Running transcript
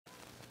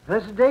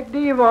This is Dick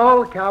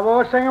Devall,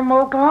 cowboy singer from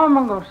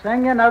Oklahoma. I'm going to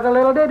sing you another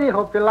little ditty.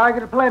 Hope you like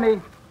it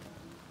plenty.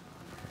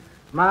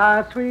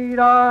 My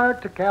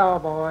sweetheart's a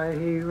cowboy.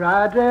 He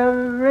rides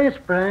every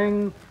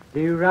spring.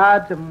 He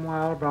rides them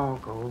wild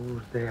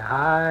broncos, the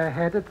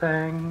high-headed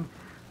thing.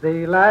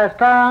 The last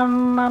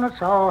time I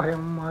saw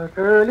him was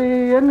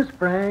early in the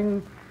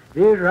spring.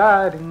 He's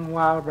riding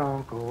wild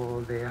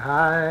broncos, the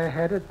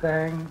high-headed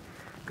thing.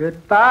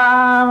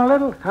 Goodbye, my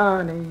little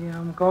honey,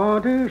 I'm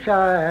going to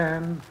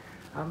Cheyenne.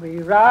 I'll be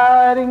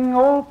riding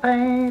old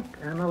paint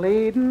and a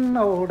leading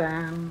old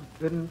Dan.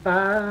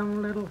 Goodbye,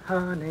 little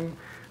honey,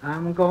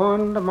 I'm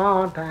going to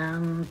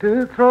Montana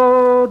to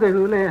throw the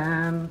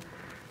hoolighan.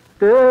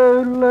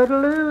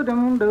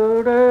 Doodle-doodle-dum,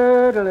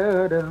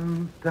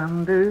 doodle-doodle-dum,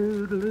 dum,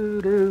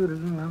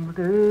 doodle-doodle-dum,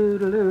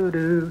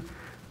 doodle-doodle.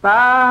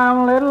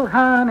 Bye, little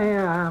honey,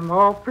 I'm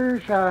off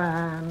for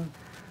Cheyenne.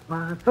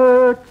 My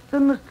foot's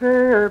in the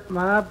stirrup,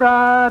 my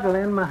bridle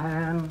in my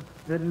hand.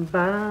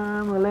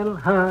 Goodbye, my little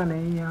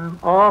honey, I'm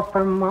off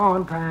for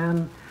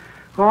Montana.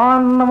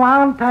 Going to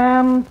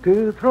Montana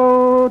to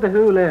throw the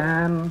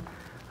hoolighan.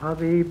 I'll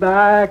be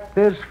back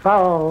this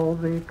fall,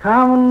 be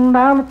coming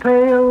down the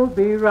trail,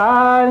 be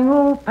riding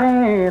old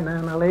paint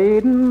and a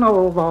leading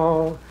old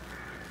ball.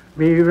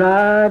 Be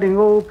riding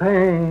old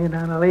paint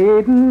and a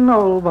leading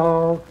old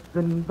ball.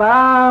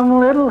 Goodbye, my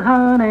little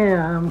honey,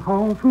 I'm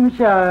home from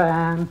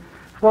Cheyenne.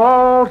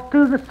 Falls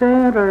to the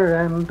center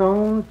and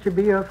don't you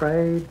be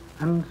afraid,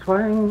 and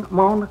swing 'em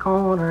on the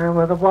corner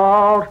with a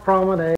waltz promenade.